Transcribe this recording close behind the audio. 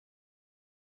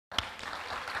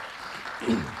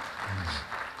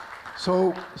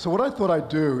So what I thought I'd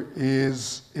do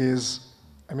is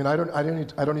I mean, I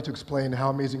don't need to explain how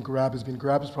amazing Grab has been.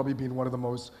 Grab has probably been one of the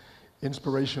most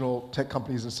inspirational tech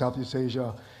companies in Southeast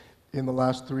Asia in the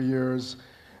last 3 years.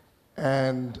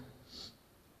 And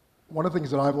one of the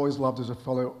things that I've always loved as a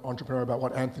fellow entrepreneur about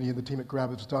what Anthony and the team at Grab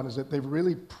have done is that they've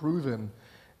really proven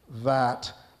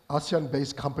that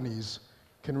ASEAN-based companies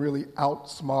can really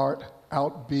outsmart,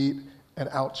 outbeat, and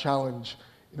out-challenge,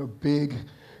 big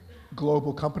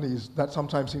global companies that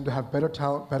sometimes seem to have better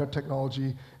talent, better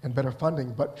technology, and better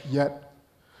funding, but yet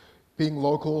being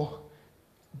local,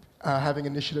 having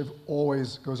initiative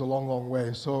always goes a long, long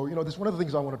way. So, this is one of the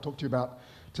things I want to talk to you about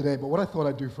today, but what I thought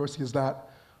I'd do first is that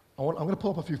I'm going to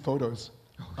pull up a few photos.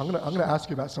 I'm going to ask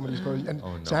you about some of these photos. And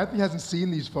so Anthony hasn't seen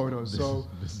these photos, so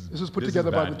this was put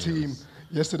together by the team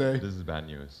yesterday. This is bad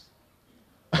news.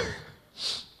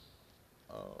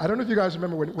 I don't know if you guys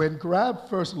remember when Grab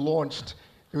first launched,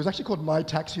 it was actually called My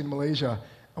Taxi in Malaysia.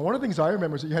 And one of the things I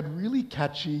remember is that you had really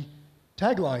catchy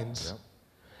taglines. Yep,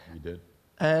 we did.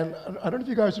 And I don't know if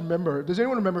you guys remember, does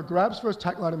anyone remember Grab's first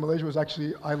tagline in Malaysia was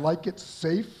actually, I like it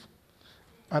safe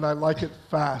and I like it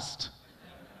fast.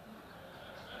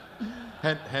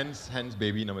 Hence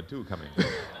baby number 2 coming.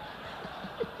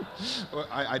 Well,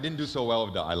 I didn't do so well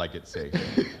with the I like it safe.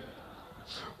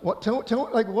 What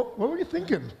were you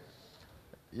thinking?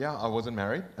 Yeah, I wasn't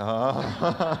married.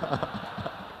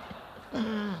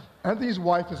 Anthony's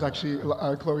wife is actually,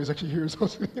 Chloe is actually here.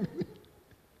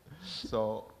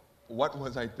 So what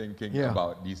was I thinking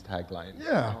about these taglines?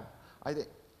 Yeah. I think,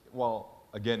 well,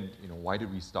 again, why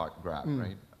did we start Grab,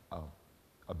 right?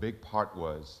 A big part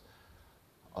was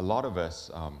a lot of us,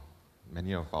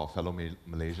 many of our fellow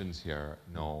Malaysians here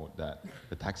know that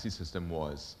the taxi system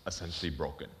was essentially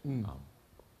broken.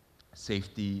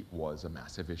 Safety was a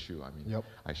massive issue. I mean,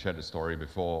 I shared a story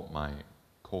before. My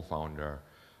co-founder,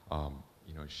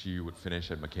 she would finish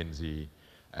at McKinsey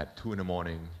at 2 in the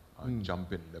morning,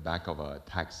 jump in the back of a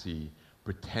taxi,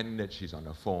 pretend that she's on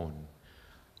the phone,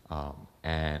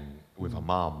 and with her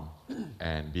mom,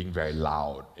 and being very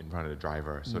loud in front of the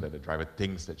driver so that the driver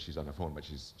thinks that she's on the phone, but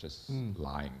she's just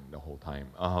lying the whole time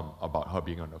about her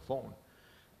being on the phone.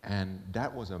 And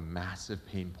that was a massive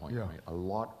pain point, right? A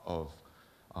lot of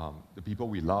the people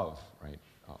we love, right?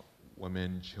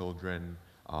 Women, children,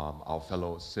 our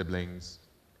fellow siblings,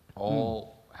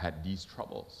 all had these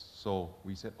troubles. So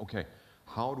we said, okay,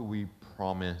 how do we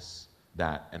promise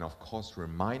that, and of course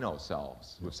remind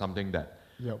ourselves with something that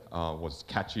was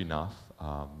catchy enough,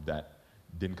 that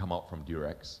didn't come out from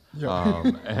Durex,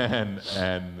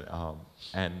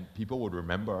 and people would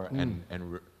remember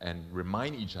and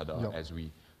remind each other as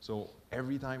we. So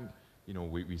every time,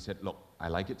 we said, look, I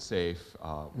like it safe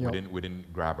within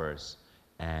Grabbers,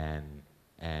 and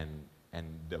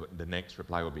the next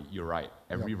reply would be, you're right.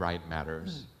 Every ride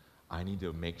matters. I need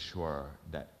to make sure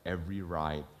that every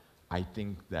ride, I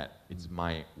think that it's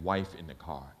my wife in the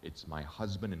car, it's my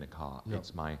husband in the car,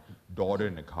 it's my daughter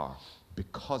in the car.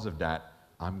 Because of that,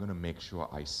 I'm going to make sure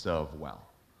I serve well.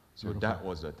 So Beautiful. That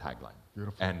was the tagline.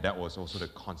 Beautiful. And that was also the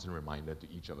constant reminder to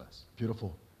each of us.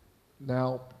 Beautiful.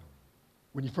 Now,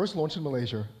 when you first launched in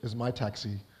Malaysia as My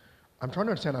Taxi, I'm trying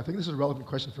to understand, I think this is a relevant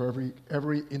question for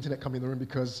every internet company in the room,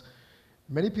 because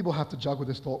many people have to juggle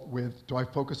this thought with, do I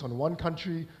focus on one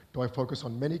country? Do I focus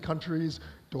on many countries?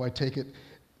 Do I take it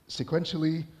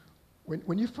sequentially?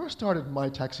 When you first started My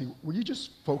Taxi, were you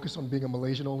just focused on being a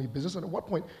Malaysian-only business? And at what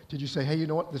point did you say, hey, you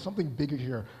know what, there's something bigger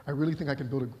here. I really think I can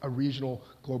build a regional,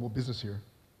 global business here?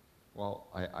 Well,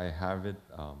 I have it.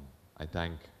 I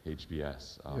thank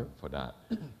HBS for that.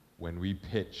 When we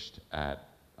pitched at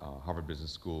Harvard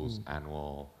Business School's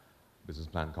annual business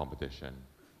plan competition,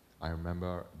 I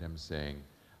remember them saying,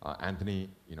 Anthony,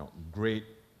 great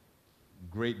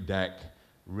deck,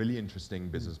 really interesting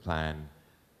business plan,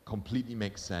 completely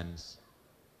makes sense,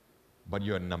 but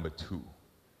you're number 2.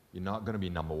 You're not going to be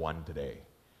number 1 today.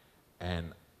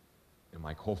 And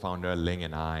my co-founder, Ling,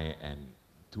 and I, and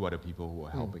 2 other people who were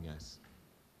helping us,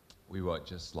 we were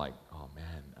just like, oh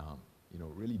man,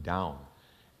 really down.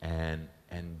 And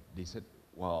they said,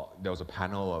 well, there was a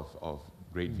panel of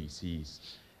great VCs,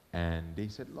 and they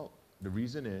said, look, the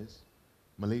reason is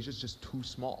Malaysia's just too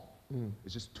small.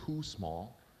 It's just too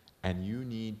small, and you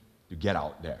need to get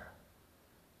out there.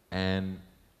 And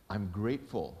I'm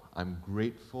grateful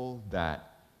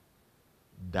that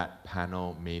that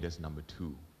panel made us number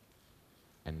 2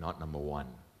 and not number 1.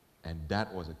 And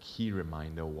that was a key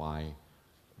reminder why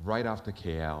right after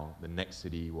KL, the next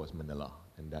city was Manila,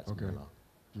 and that's Manila.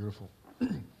 Beautiful.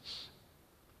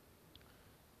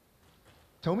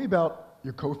 Tell me about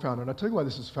your co-founder, and I'll tell you why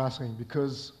this is fascinating,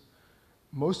 because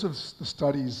most of the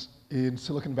studies in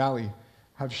Silicon Valley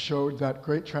have showed that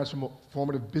great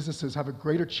transformative businesses have a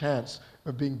greater chance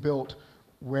of being built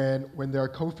when there are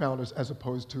co-founders as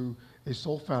opposed to a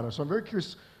sole founder. So I'm very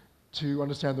curious to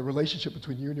understand the relationship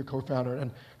between you and your co-founder,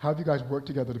 and how have you guys worked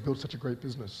together to build such a great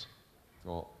business?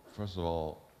 Well, first of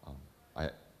all,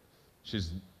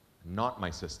 she's not my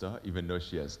sister, even though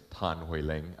she has Tan Hui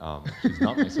Ling. She's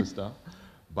not my sister,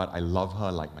 but I love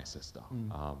her like my sister.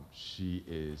 She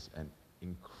is an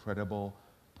incredible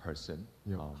person,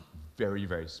 very,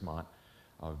 very smart,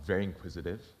 very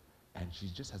inquisitive, and she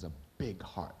just has a big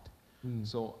heart.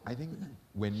 So I think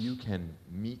when you can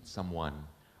meet someone,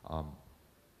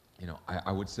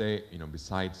 I would say,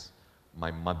 besides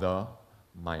my mother,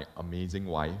 my amazing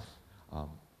wife,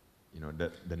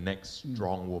 the next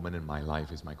strong woman in my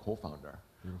life is my co-founder.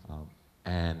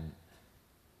 And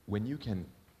when you can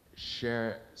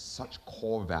share such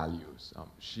core values,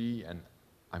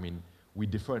 we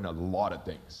differ in a lot of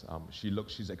things.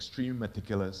 She's extremely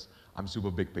meticulous. I'm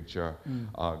super big picture.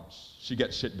 She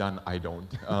gets shit done, I don't.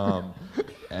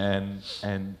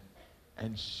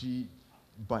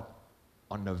 But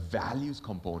on the values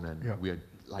component, we are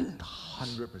like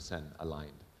 100%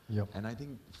 aligned. And I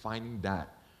think finding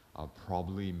that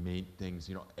probably made things,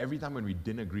 every time when we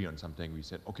didn't agree on something, we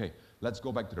said, okay, let's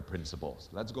go back to the principles.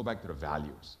 Let's go back to the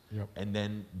values. And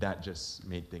then that just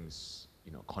made things,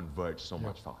 converge so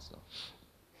much faster.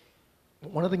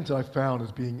 One of the things that I found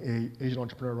as being an Asian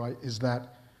entrepreneur, right, is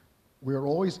that we're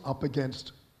always up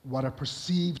against what are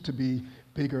perceived to be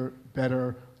bigger,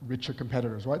 better, richer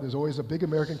competitors, right? There's always a big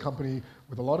American company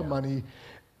with a lot of money.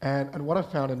 And what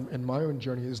I've found in my own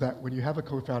journey is that when you have a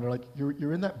co-founder, like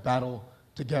you're in that battle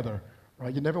together,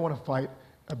 right? You never want to fight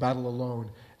a battle alone.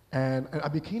 And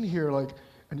I'd be keen to hear,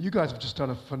 and you guys have just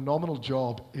done a phenomenal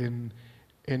job in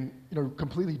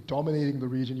completely dominating the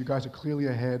region. You guys are clearly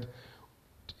ahead.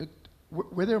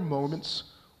 Were there moments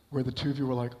where the two of you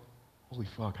were like, holy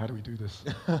fuck, how do we do this?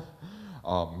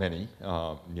 Many,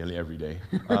 nearly every day.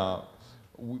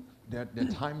 There are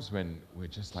times when we're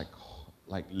just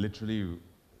literally,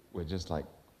 we're just like,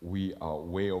 we are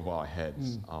way over our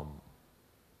heads.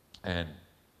 And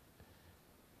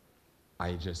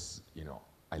I just,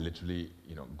 I literally,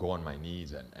 go on my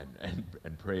knees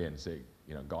and pray and say,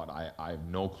 God, I have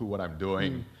no clue what I'm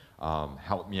doing.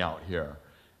 Help me out here.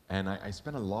 And I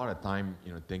spent a lot of time,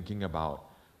 thinking about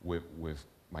with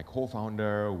my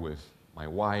co-founder, with my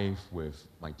wife, with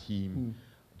my team,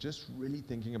 just really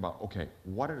thinking about, okay,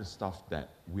 what are the stuff that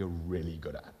we're really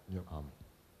good at?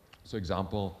 So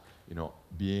example,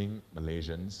 being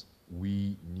Malaysians,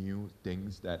 we knew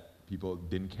things that people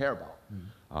didn't care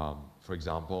about. For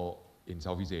example, in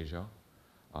Southeast Asia,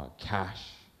 cash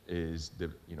is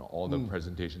all the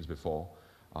presentations before.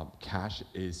 Cash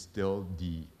is still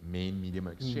the main medium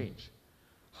of exchange.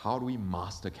 How do we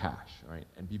master cash, right?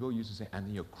 And people used to say,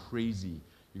 Anthony, you're crazy.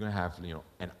 You're going to have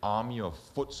an army of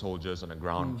foot soldiers on the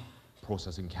ground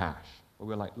processing cash. But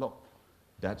we're like, look,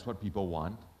 that's what people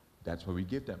want. That's what we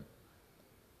give them.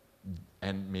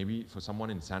 And maybe for someone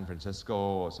in San Francisco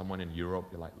or someone in Europe,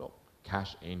 you're like, look,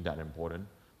 cash ain't that important.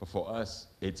 But for us,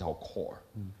 it's our core,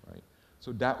 right?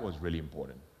 So that was really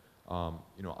important.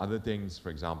 Other things, for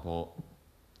example,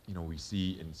 we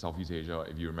see in Southeast Asia,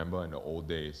 if you remember in the old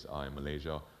days in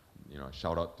Malaysia,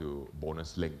 shout out to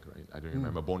Bonus Link, right? I don't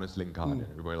remember Bonus Link card. And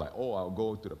everybody like, oh, I'll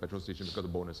go to the petrol station because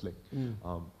of Bonus Link.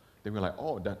 Then we're like,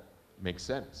 oh, that makes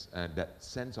sense. And that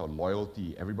sense of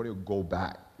loyalty, everybody will go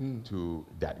back to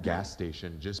that gas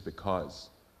station just because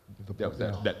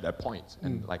that point.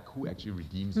 And like, who actually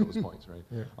redeems those points,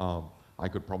 right? I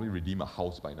could probably redeem a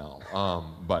house by now,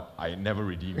 but I never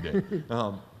redeemed it.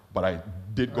 But I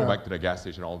did go back to the gas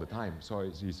station all the time. So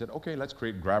he said, okay, let's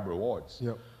create Grab Rewards.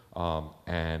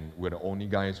 And we're the only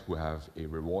guys who have a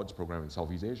rewards program in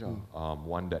Southeast Asia.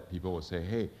 One that people will say,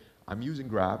 hey, I'm using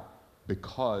Grab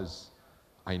because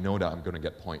I know that I'm going to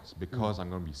get points, because I'm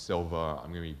going to be silver,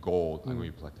 I'm going to be gold, I'm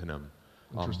going to be platinum.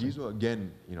 These were,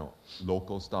 again,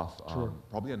 local stuff.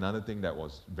 Probably another thing that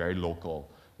was very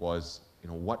local was,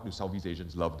 what do Southeast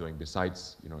Asians love doing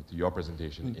besides, to your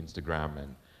presentation,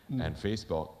 Instagram and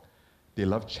Facebook? They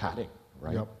love chatting,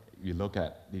 right? You look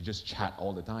at, they just chat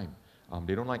all the time.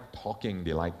 They don't like talking,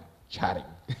 they like chatting.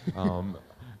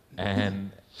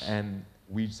 And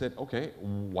we said, okay,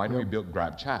 why don't we build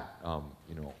Grab Chat?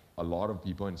 A lot of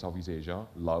people in Southeast Asia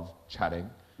love chatting,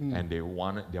 and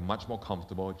they're much more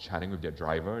comfortable chatting with their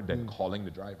driver than calling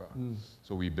the driver.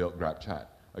 So we built Grab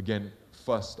Chat. Again,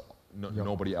 first,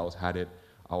 nobody else had it.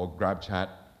 Our Grab Chat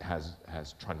has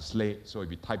translate. So if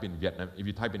you type in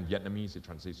Vietnamese, it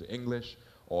translates to English,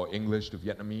 or English to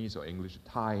Vietnamese, or English to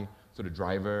Thai, so the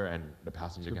driver and the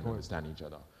passenger Good can point. understand each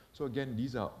other. So again,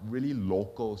 these are really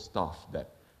local stuff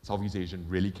that Southeast Asians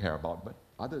really care about, but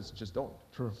others just don't.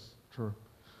 True, true.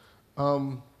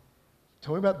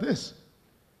 Tell me about this.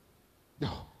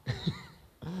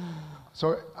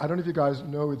 So I don't know if you guys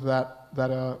know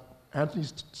that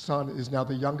Anthony's son is now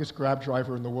the youngest Grab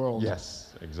driver in the world.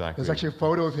 Yes, exactly. There's actually a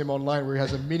photo of him online where he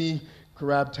has a mini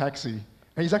Grab taxi.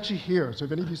 And he's actually here. So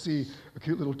if any of you see a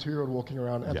cute little 2-year-old walking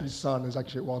around, Anthony's son is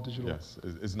actually at Wild Digital. Yes,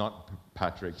 it's not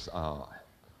Patrick's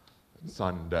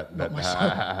son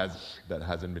that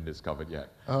hasn't been discovered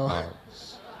yet.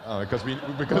 Because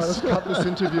Let's cut this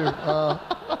interview.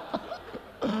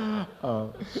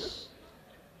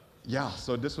 Yeah,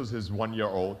 so this was his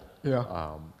 1-year-old.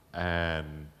 Yeah.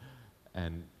 And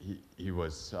he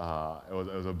was it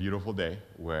was a beautiful day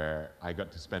where I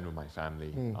got to spend with my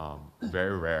family.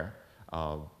 Very rare.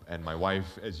 And my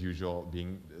wife, as usual,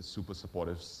 being the super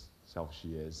supportive self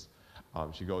she is,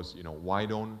 she goes, why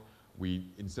don't we,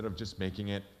 instead of just making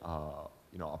it a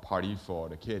party for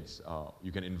the kids,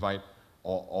 you can invite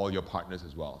all your partners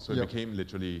as well. So it became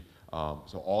literally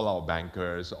so all our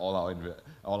bankers,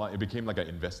 it became like an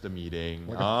investor meeting,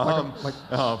 like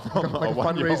a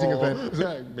fundraising event.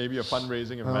 Yeah, maybe a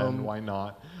fundraising event. Why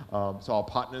not? So our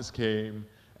partners came,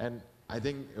 and I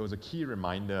think it was a key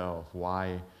reminder of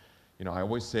why, I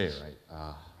always say, right,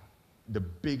 the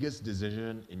biggest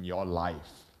decision in your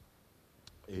life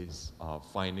is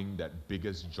finding that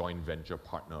biggest joint venture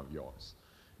partner of yours.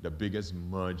 The biggest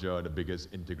merger, the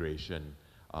biggest integration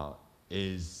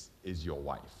is your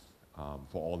wife.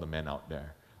 For all the men out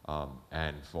there,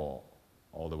 and for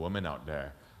all the women out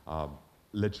there.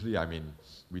 Literally, I mean,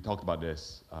 we talked about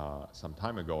this some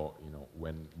time ago,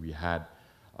 when we had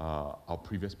our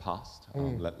previous past.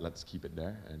 Let's keep it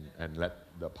there and let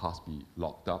the past be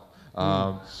locked up.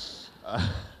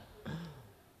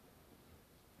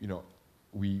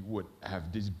 We would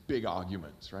have these big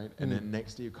arguments, right? And then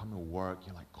next day you come to work,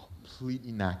 you're like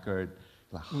completely knackered.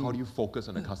 Like, how do you focus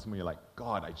on the customer? You're like,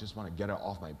 God, I just want to get her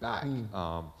off my back.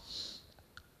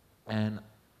 And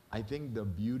I think the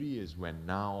beauty is when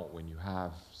you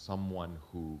have someone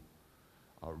who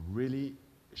really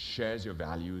shares your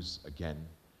values again,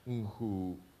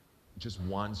 who just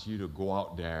wants you to go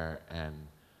out there and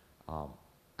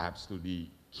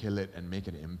absolutely kill it and make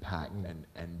an impact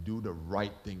and do the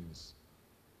right things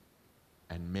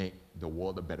and make the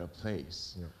world a better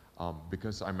place.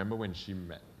 Because I remember when she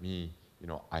met me,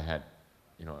 I had,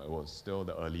 it was still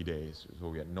the early days, so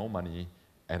we had no money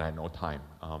and I had no time.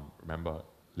 Remember,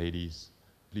 ladies,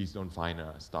 please don't find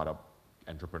a startup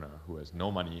entrepreneur who has no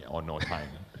money or no time.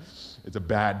 It's a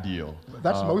bad deal.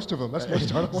 That's most of them. That's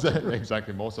most entrepreneurs.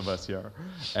 Exactly, most of us here.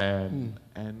 And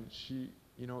she,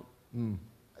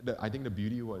 I think the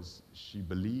beauty was she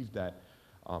believed that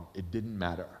it didn't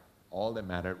matter. All that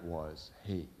mattered was,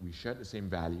 hey, we shared the same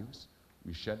values,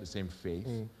 we shared the same faith,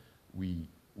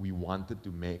 we wanted to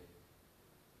make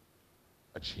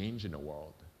a change in the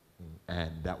world,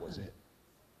 and that was it.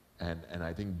 And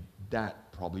I think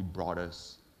that probably brought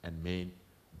us and made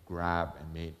Grab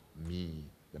and made me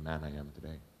the man I am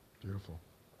today. Beautiful,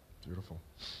 beautiful.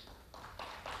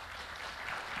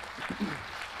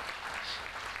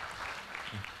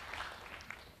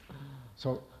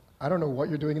 So I don't know what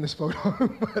you're doing in this photo,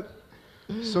 but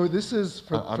so this is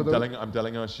for I'm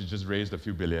telling her she just raised a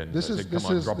few billion. Come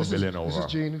on, drop a billion over. This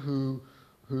is Jean,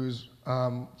 who's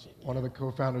one of the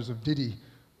co-founders of Didi,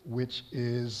 which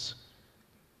is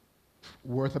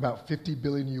worth about 50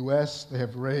 billion US. They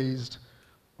have raised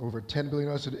over 10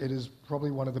 billion US. It is probably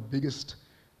one of the biggest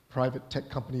private tech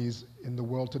companies in the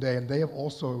world today. And they have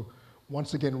also,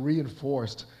 once again,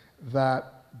 reinforced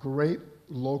that great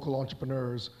local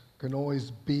entrepreneurs can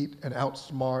always beat and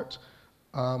outsmart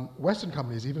Western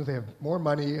companies, even if they have more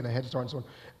money and a head start and so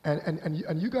on.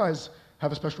 And you guys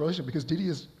have a special relationship because Didi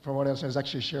is, from what I understand, is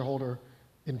actually a shareholder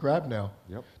in Grab now.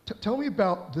 Yep. Tell me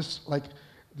about this,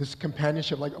 this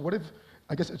companionship. What if,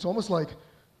 I guess it's almost like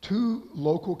two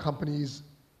local companies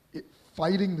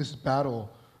fighting this battle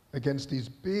against these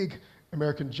big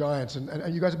American giants,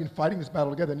 and you guys have been fighting this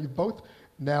battle together, and you've both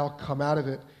now come out of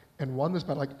it and won this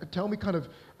battle. Tell me kind of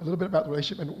a little bit about the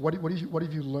relationship, and what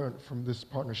have you learned from this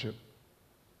partnership?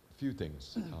 A few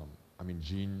things. I mean,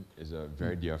 Jean is a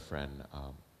very dear friend,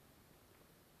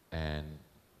 and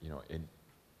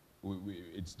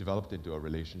it's developed into a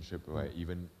relationship where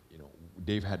even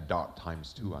they've had dark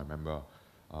times too. I remember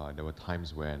there were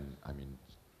times when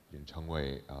Cheng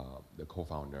Wei, the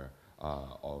co-founder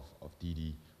of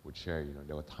Didi, would share.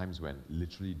 There were times when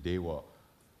literally they were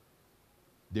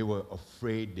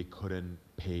afraid they couldn't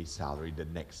pay salary the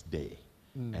next day.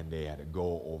 and they had to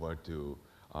go over to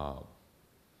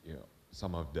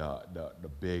some of the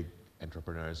big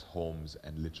entrepreneurs' homes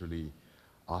and literally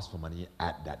ask for money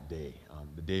at that day,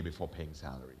 the day before paying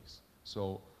salaries.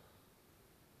 So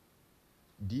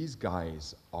these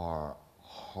guys are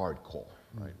hardcore,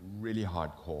 right? Really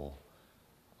hardcore,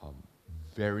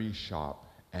 very sharp,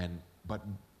 but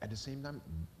at the same time,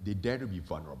 they dare to be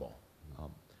vulnerable.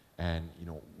 And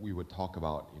we would talk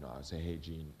about, I would say, hey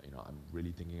Gene, I'm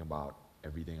really thinking about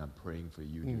everything. I'm praying for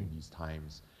you during these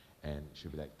times, and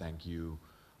she'd be like, thank you.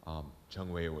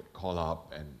 Cheng Wei would call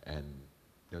up, and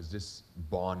there's this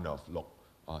bond of look,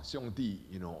 兄弟,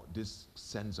 this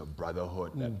sense of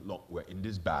brotherhood that look, we're in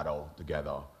this battle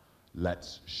together.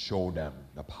 Let's show them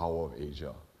the power of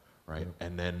Asia, right?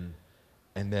 And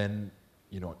then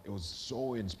it was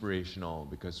so inspirational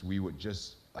because we would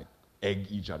just like egg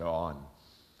each other on.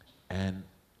 And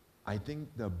I think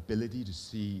the ability to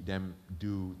see them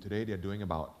do, today they're doing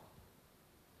about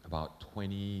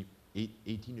 18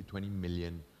 to 20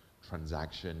 million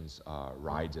transactions,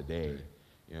 rides a day.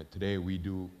 Today we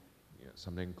do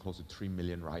something close to 3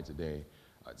 million rides a day.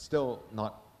 Still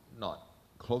not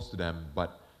close to them,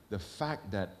 but the fact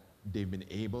that they've been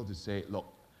able to say, look,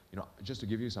 just to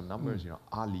give you some numbers,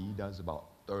 Ali does about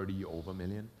 30 over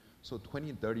million. So 20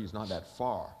 and 30 is not that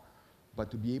far. But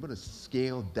to be able to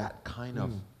scale that kind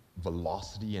of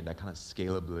velocity and that kind of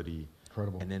scalability,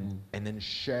 incredible, and then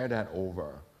share that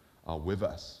over with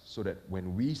us, so that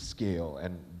when we scale,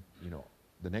 and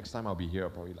the next time I'll be here,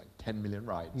 probably like 10 million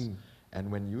rides, and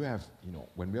when you have,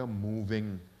 when we are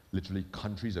moving literally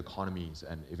countries' economies,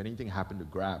 and if anything happened to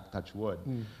Grab, touch wood,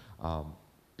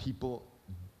 people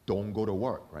don't go to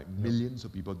work, right? Millions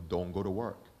of people don't go to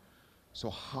work. So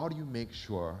how do you make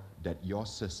sure that your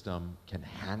system can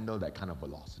handle that kind of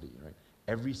velocity, right?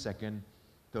 Every second,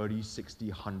 30, 60,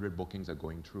 100 bookings are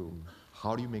going through.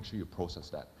 How do you make sure you process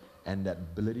that? And that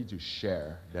ability to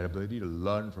share, that ability to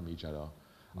learn from each other,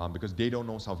 because they don't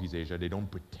know Southeast Asia, they don't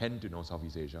pretend to know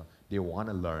Southeast Asia, they want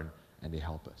to learn, and they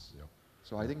help us. Yep.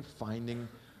 So I think finding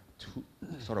two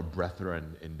sort of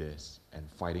brethren in this and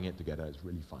fighting it together is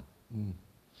really fun.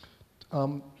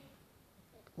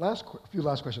 Few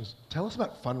last questions. Tell us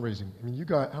about fundraising. I mean,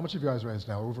 how much have you guys raised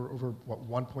now? Over what,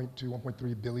 1.2,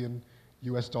 1.3 billion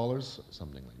US dollars?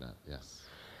 Something like that, yes.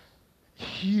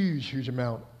 Huge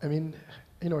amount. I mean,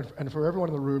 and for everyone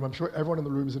in the room, I'm sure everyone in the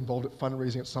room is involved at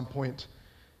fundraising at some point.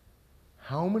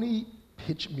 How many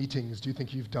pitch meetings do you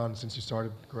think you've done since you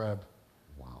started Grab?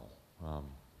 Wow,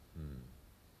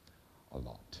 a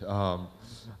lot.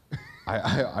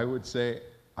 I would say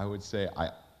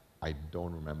I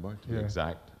don't remember to be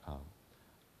exact.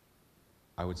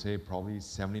 I would say probably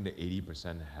 70 to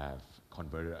 80% have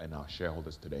converted in our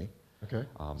shareholders today. Okay,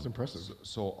 that's impressive.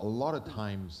 So a lot of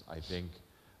times, I think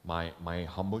my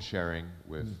humble sharing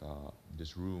with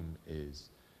this room is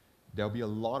there'll be a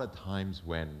lot of times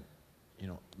when,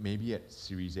 maybe at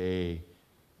Series A,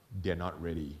 they're not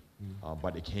ready,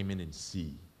 but they came in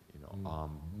C.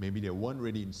 Maybe they weren't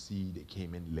ready in C, they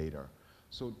came in later.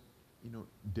 So,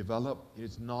 develop,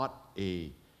 it's not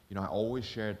I always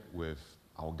share it with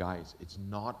our guys, it's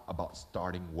not about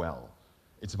starting well,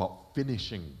 it's about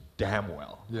finishing damn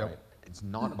well, right? It's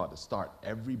not about the start.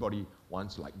 Everybody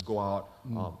wants to go out.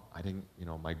 I think,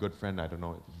 my good friend, I don't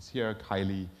know if he's here,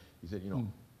 Kylie, he said,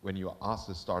 when you ask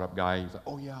the startup guy, he's like,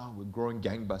 oh yeah, we're growing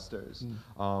gangbusters.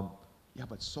 Yeah,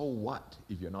 but so what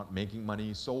if you're not making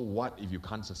money? So what if you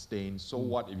can't sustain? So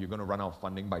what if you're going to run out of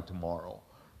funding by tomorrow,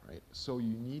 right? So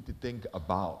you need to think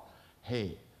about,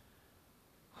 hey,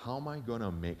 how am I going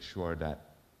to make sure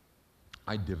that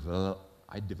I develop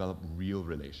real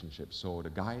relationships? So the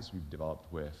guys we've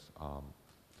developed with,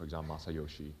 for example,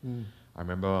 Masayoshi, I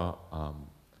remember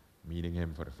meeting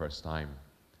him for the first time,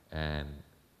 and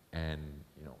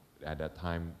at that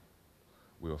time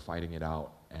we were fighting it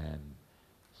out, and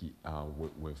he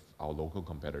with our local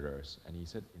competitors, and he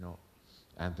said,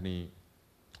 Anthony,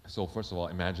 so first of all,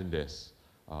 imagine this,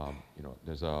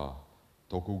 there's a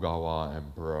Tokugawa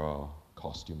emperor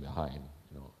costume behind,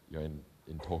 you're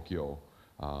in Tokyo,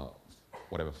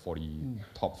 whatever, 40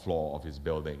 top floor of his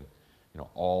building,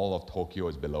 all of Tokyo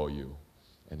is below you,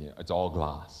 and it's all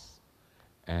glass,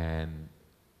 and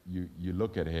you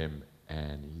look at him,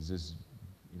 and he's this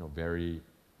very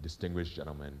distinguished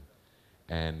gentleman,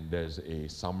 and there's a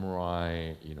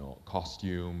samurai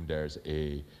costume, there's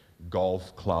a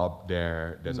golf club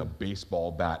there, there's a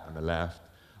baseball bat on the left.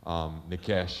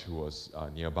 Nikesh, who was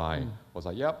nearby, was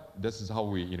like, yep, this is how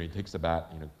we, he takes the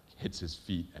bat, hits his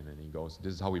feet, and then he goes,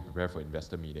 this is how we prepare for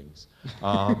investor meetings.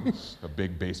 A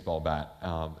big baseball bat.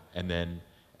 And then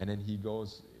he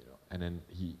goes, and then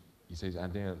he says,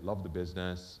 Anthony, I love the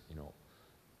business,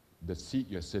 the seat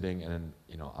you're sitting, and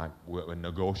we're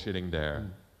negotiating there,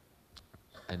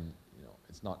 and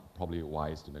it's not probably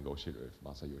wise to negotiate with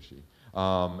Masayoshi.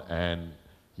 And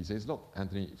he says, look,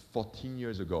 Anthony, 14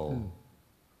 years ago,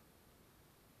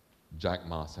 Jack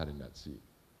Ma sat in that seat.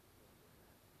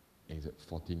 And he said,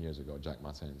 14 years ago, Jack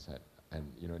Ma sat in that seat.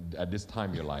 And at this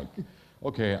time, you're like,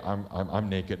 okay, I'm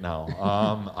naked now.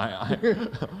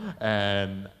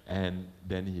 And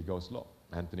then he goes, look,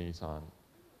 Anthony-san,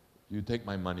 you take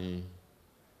my money,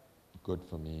 good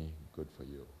for me, good for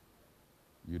you.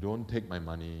 You don't take my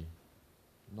money,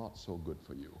 not so good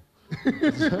for you.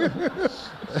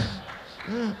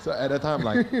 So at that time,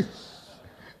 like,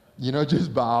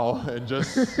 just bow and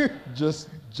just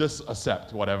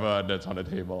accept whatever that's on the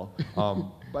table.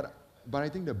 But I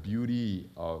think the beauty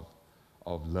of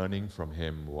learning from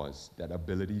him was that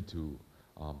ability to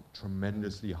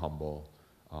tremendously humble,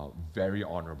 very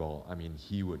honorable. I mean,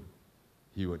 he would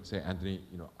say, Anthony,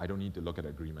 I don't need to look at the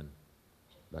agreement.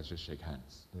 Let's just shake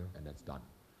hands, and that's done.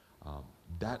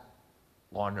 That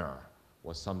honor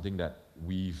was something that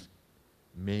we've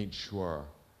made sure,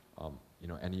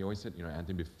 and he always said,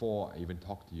 Anthony, before I even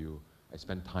talk to you, I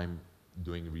spend time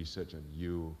doing research on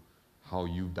you, how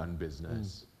you've done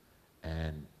business,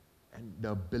 and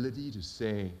the ability to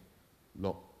say,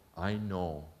 look, I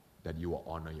know that you will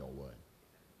honor your word,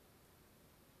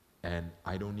 and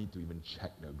I don't need to even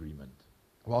check the agreement.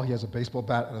 Well, he has a baseball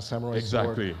bat and a samurai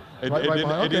sword. Exactly. It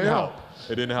didn't help.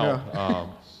 It didn't help. Yeah.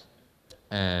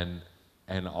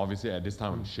 And obviously at this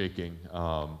time I'm shaking.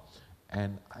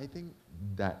 And I think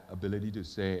that ability to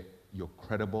say you're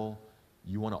credible,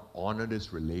 you want to honor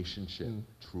this relationship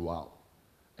throughout.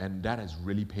 And that has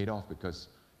really paid off because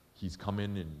he's come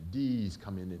in D, he's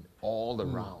come in all the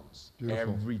rounds,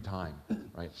 every time,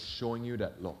 right? Showing you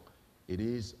that, look, it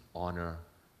is honor.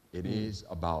 It is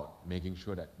about making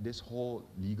sure that this whole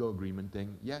legal agreement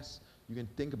thing, yes, you can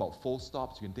think about full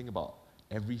stops, you can think about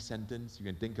every sentence, you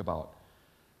can think about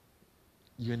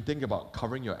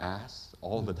covering your ass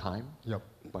all the time. Yep.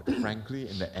 But frankly,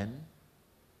 in the end,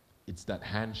 it's that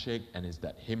handshake and it's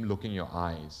that him looking in your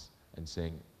eyes and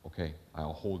saying, okay,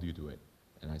 I'll hold you to it.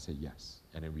 And I say yes.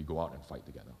 And then we go out and fight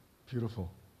together.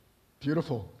 Beautiful.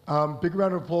 Beautiful. Big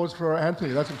round of applause for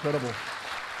Anthony. That's incredible.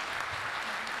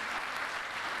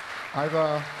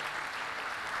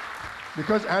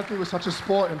 Because Anthony was such a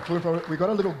sport and flew from it, we got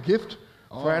a little gift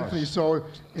for Anthony. So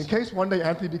in case one day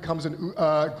Anthony becomes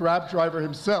a Grab driver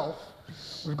himself,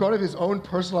 we've got his own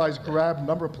personalized Grab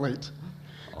number plate.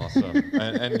 Awesome.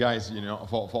 and guys,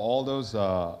 for all those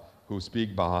who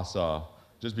speak Bahasa,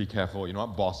 just be careful. You know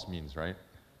what boss means, right?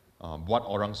 Buat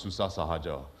orang susah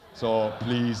sahaja. So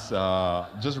please,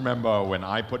 just remember when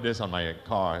I put this on my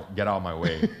car, get out of my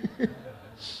way.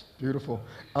 Beautiful.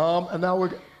 And now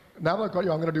that I've got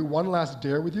you, I'm going to do one last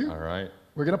dare with you. All right.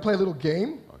 We're going to play a little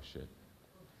game. Oh, shit.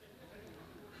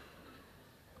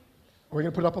 We're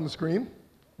going to put it up on the screen.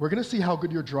 We're going to see how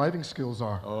good your driving skills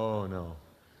are. Oh, no.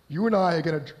 You and I are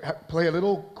going to play a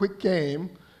little quick game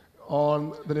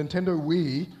on the Nintendo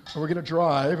Wii, and we're going to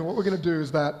drive. And what we're going to do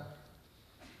is that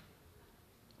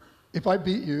if I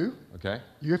beat you,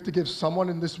 you have to give someone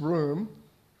in this room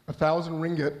 1,000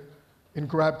 ringgit in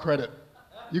Grab credit.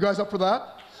 You guys up for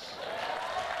that?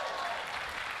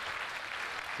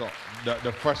 So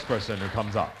the first person who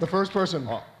comes up. The first person.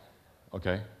 Oh,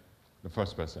 okay. The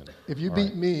first person. If you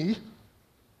beat me,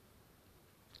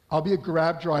 I'll be a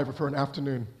Grab driver for an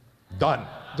afternoon. Done.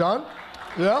 Done?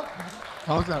 Yeah?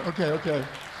 How's that? Okay.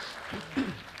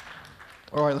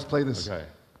 All right, let's play this. Okay.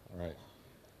 All right.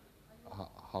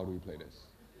 How do we play this?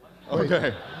 Wait.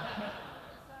 Okay.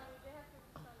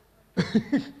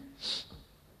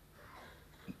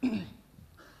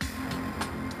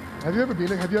 Have you ever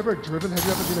driven? Have you ever been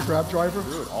a Grab driver?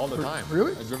 Dude, all the time.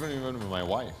 Really? I've driven even with my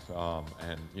wife.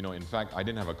 And, in fact, I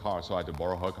didn't have a car, so I had to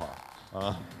borrow her car.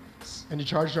 And you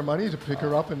charged her money to pick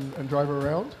her up and drive her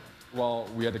around? Well,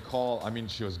 we had to call. I mean,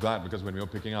 she was glad because when we were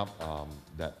picking up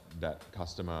that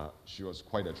customer, she was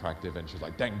quite attractive, and she was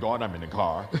like, "Thank God I'm in the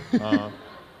car."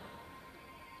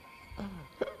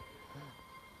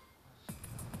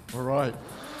 All right.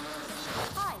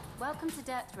 Hi, welcome to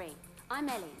Dirt 3. I'm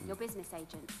Ellie, your business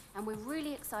agent, and we're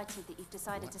really excited that you've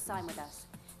decided to sign with us.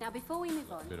 Now, before we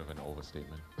move on... Bit of an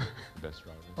overstatement. Best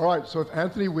driver. All right, so if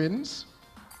Anthony wins,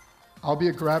 I'll be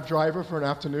a Grab driver for an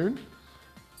afternoon.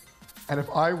 And if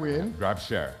I win... Grab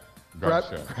share. Grab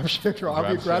share. I'll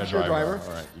be a Grab share driver.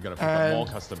 All right, you got to pick up more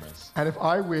customers. And if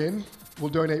I win, we'll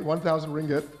donate 1,000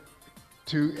 ringgit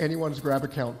to anyone's Grab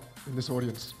account in this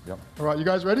audience. Yep. All right, you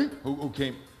guys ready? Who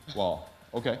came? Well,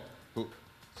 okay.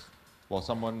 Well,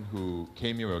 someone who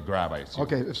came here with a Grab, I assume.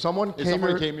 Okay, if someone If came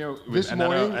somebody here came here with this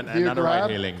morning via another Grab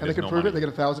ride-hailing, and they there's can no prove it, money. they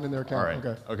get 1,000 in their account. All right.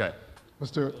 Okay, Okay. let's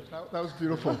do it. That was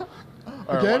beautiful. All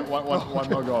right, Again? one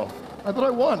more go. I thought I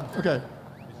won. Okay.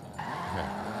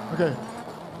 Okay.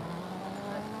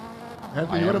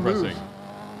 Anthony, you gotta move. Pressing.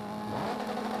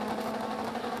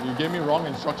 You gave me wrong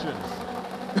instructions.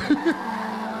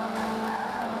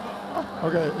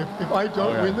 Okay, if I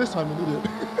don't win this, I'm an idiot.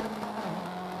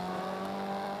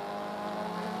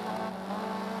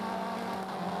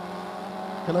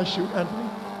 Can I shoot Anthony?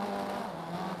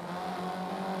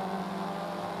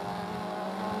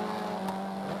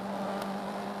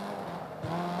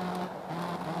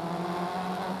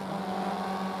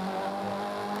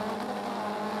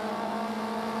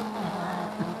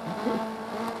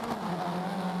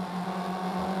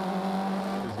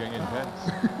 It's getting intense.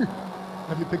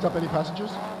 Have you picked up any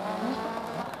passengers?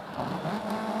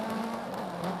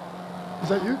 Is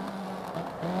that you?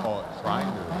 Oh,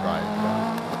 trying to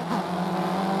drive.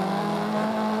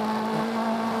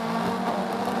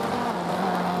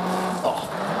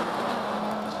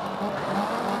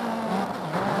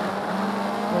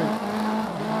 Wait,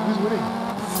 who's winning?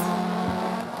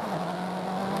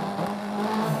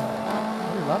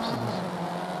 How many laps is this?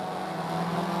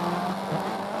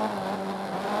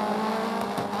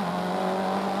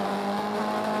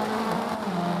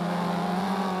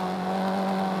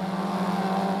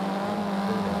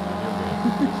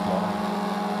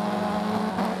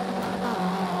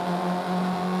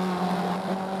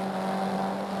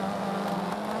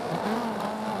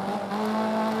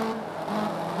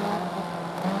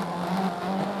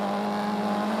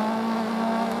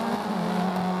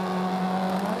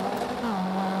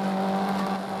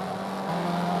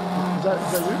 Is that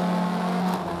you? I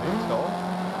think so.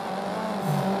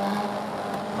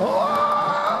 Oh!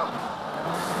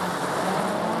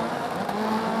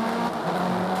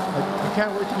 I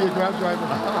can't wait to be a Grab driver.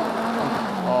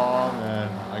 Oh man,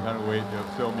 I can't wait to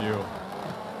film you.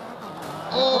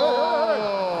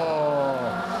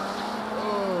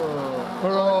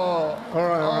 All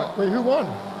right. Wait, who won?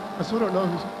 I still don't know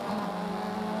who's...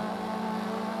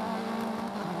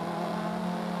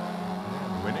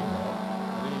 Winning though.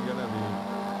 I think you're gonna be.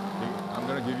 I'm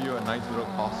gonna give you a nice little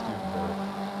costume for it.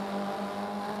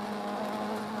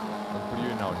 I'll put you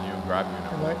in our new Grab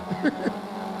uniform. Right?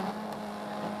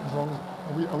 As long as...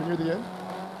 Are we near the end?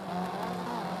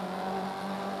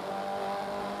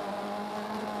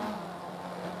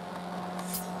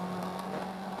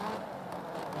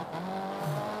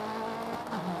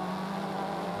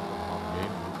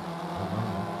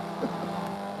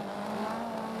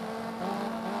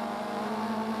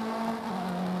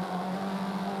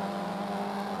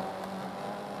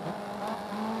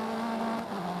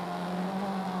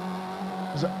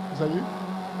 Is that you? No.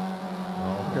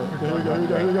 Okay,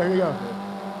 here we go.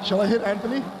 Shall I hit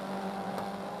Anthony?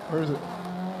 Where is it? I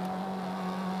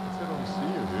still don't see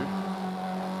you, dude.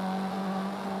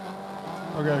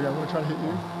 Okay, I'm gonna try to hit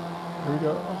you. Here we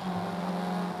go.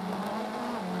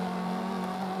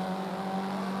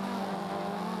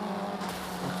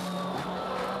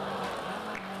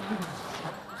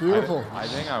 Beautiful. I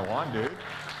think I won, dude.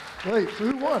 Wait, so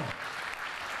who won?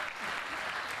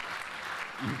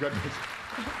 You got this.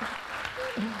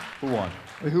 Who won?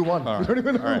 Wait, who won? All We don't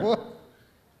even know right. who won.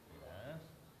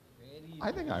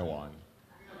 I think I won.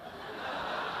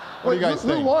 What do you guys who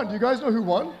think? won? Do you guys know who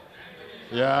won?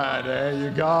 Yeah, there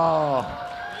you go.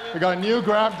 We got a new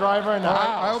Grab driver in the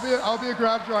house. I'll be a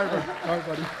Grab driver. All right,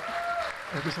 buddy.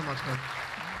 Thank you so much, man.